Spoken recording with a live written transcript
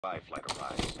Flight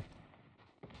arrives.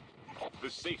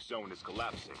 The safe zone is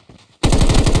collapsing.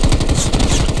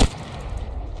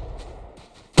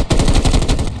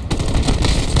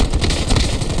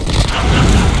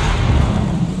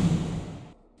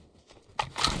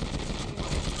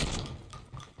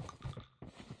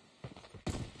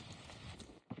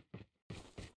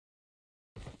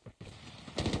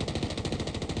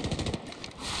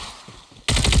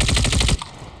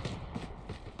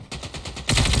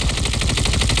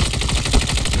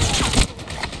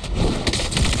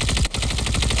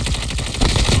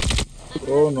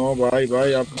 Oh no भाई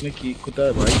भाई आपने की कुता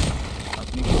है भाई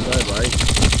आपने कुता है भाई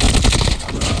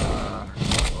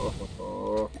ओहो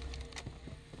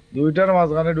দুইটার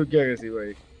মাঝখানে ঢুকিয়া গেছি ভাই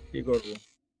কি করব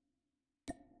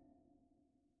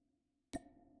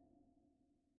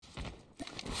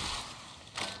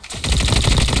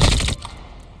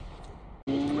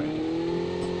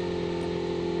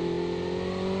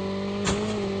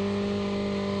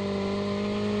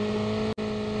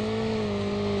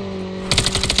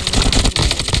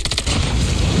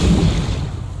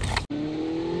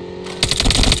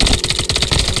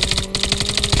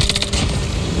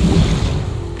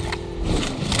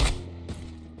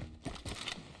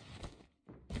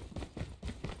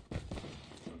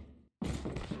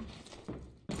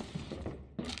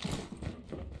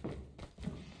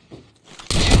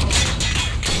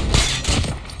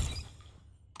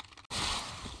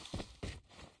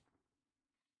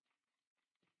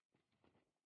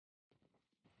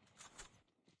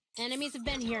Enemies have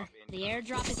been here. The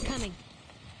airdrop is coming.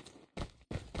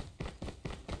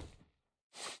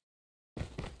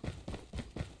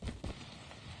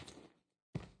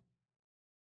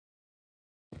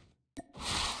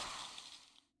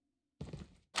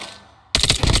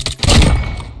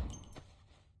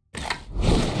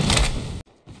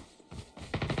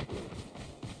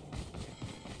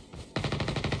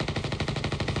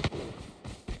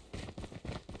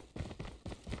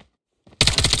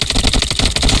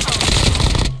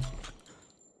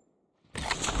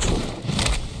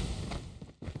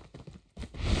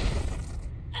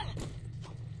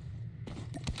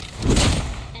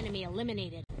 Enemy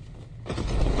eliminated.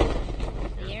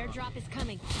 The airdrop is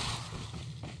coming.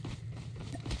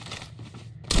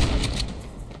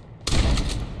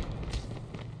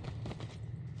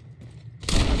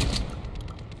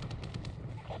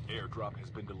 Airdrop has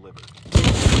been delivered.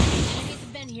 Enemies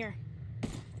have been here.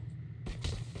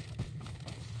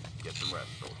 Get some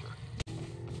rest, soldier.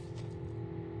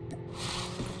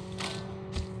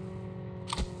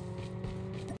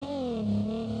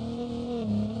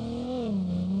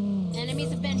 Enemies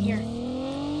have been here.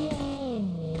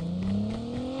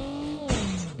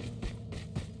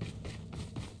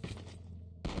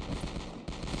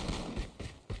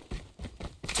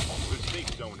 The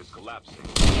safe zone is collapsing.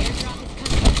 Airdrop is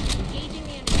coming. Engaging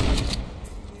the enemy.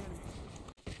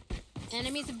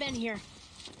 Enemies have been here.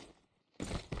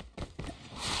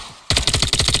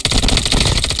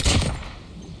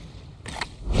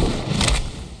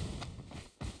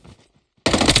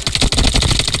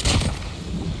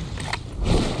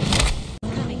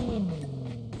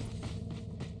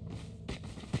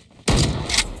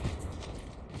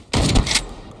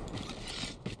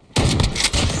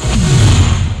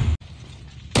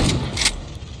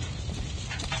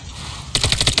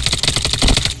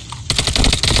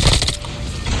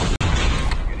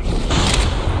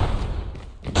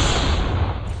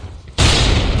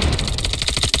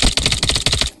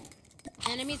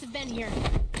 Enemies have been here.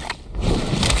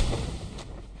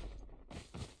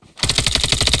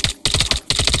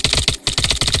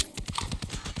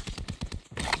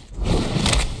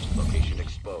 Location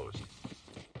exposed.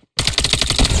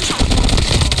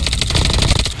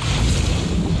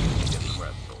 Get some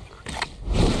rest, soldier.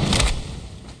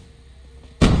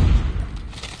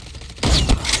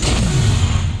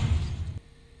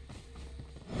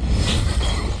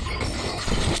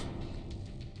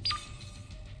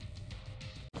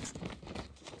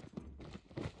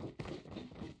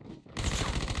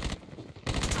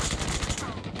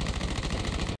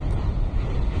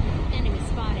 Enemy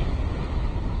spotted.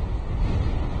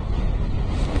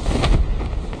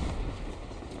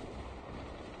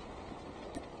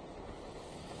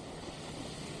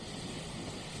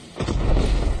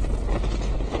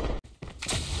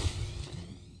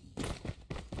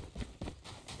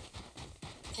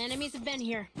 Enemies have been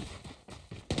here.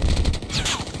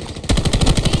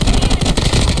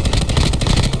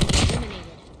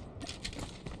 Eliminated.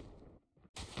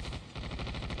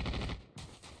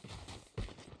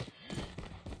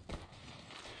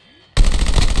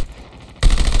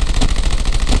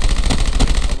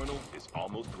 Terminal is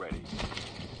almost ready.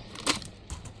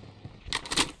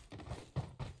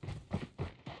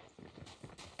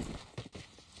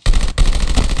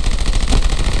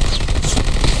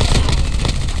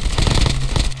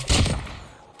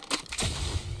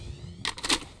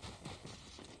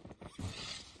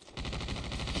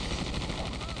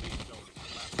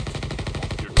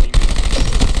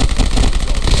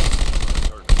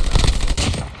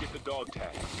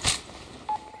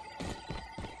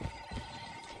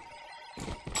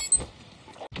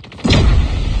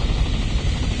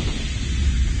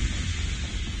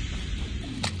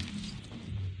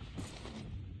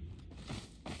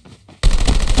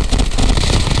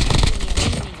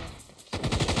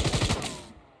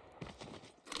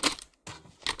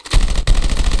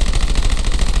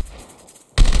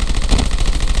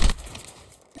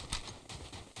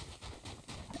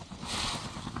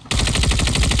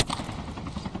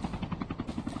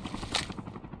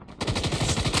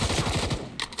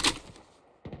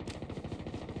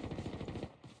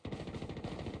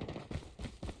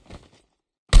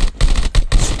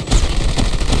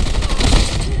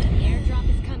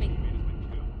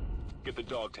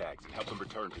 tags and help them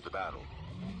return to the battle.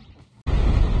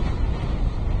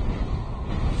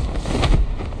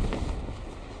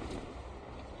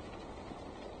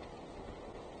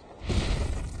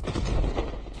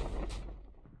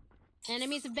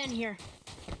 Enemies have been here.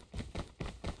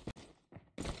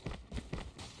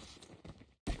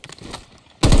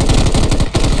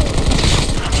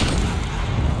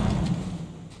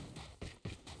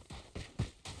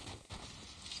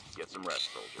 Get some rest,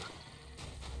 soldier.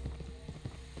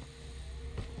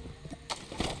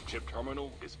 Chip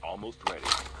terminal is almost ready.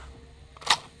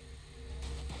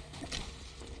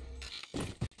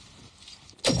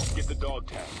 Get the dog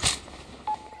tag.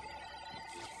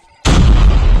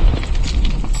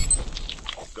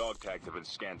 Dog tags have been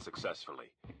scanned successfully.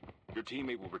 Your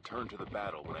teammate will return to the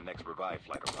battle when the next revive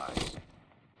flight arrives.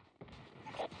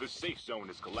 The safe zone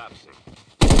is collapsing.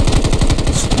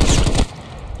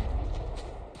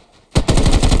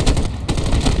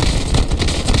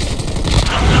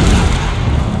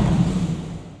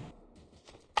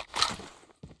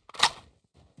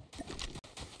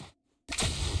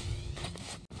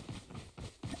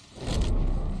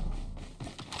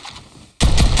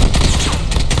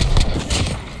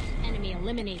 Enemy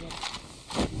eliminated.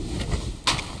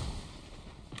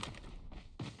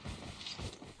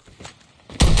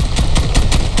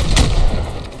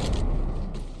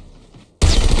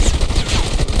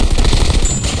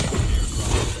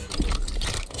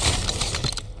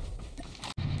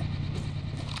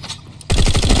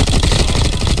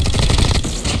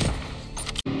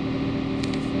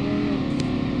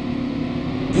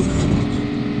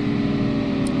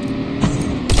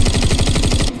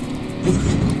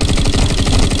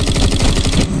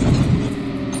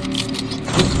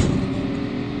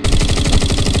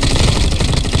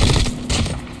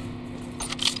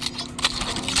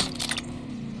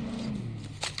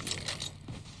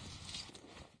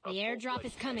 The airdrop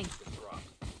is coming.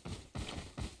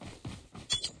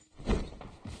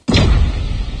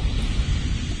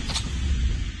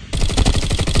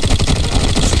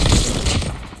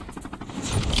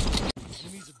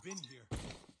 Enemies have been here.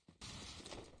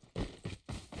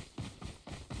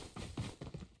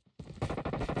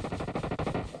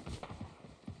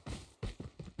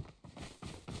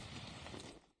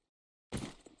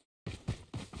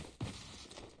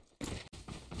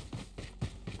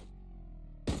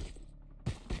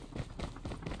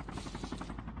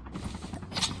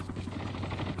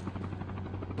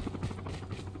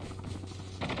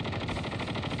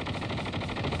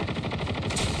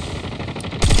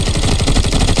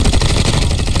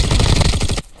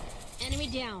 Enemy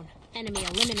down. Enemy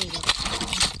eliminated.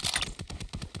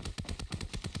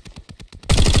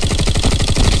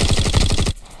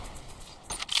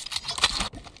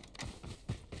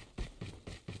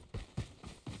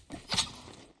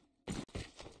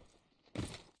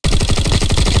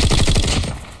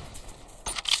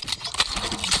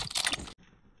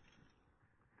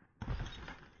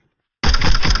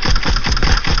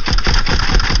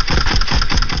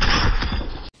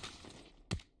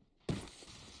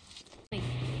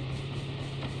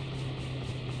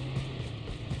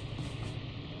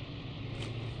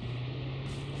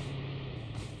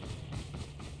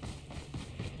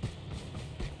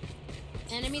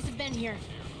 Enemies have been here.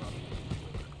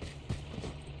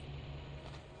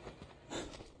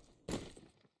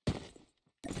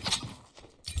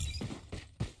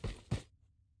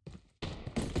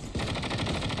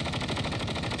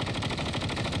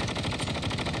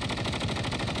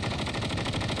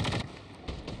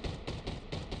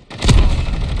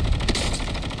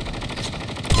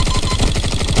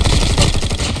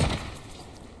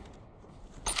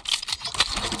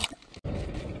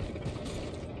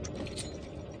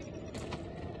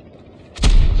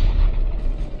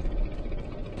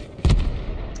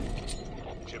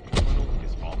 Chip terminal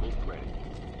is almost ready.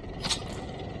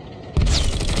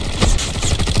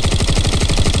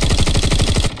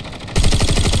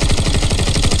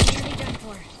 Nearly done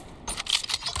for.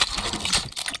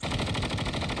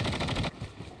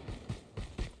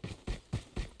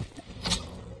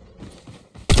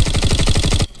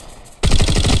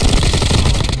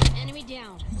 Enemy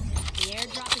down. The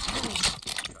airdrop is coming.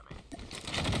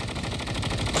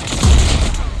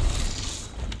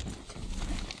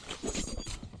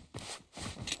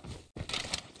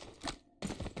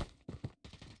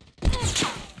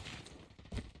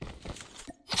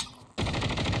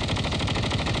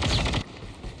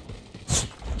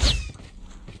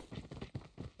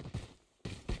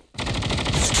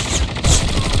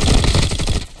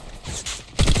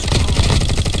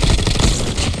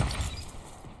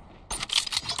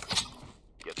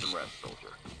 Get some rest,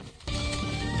 soldier.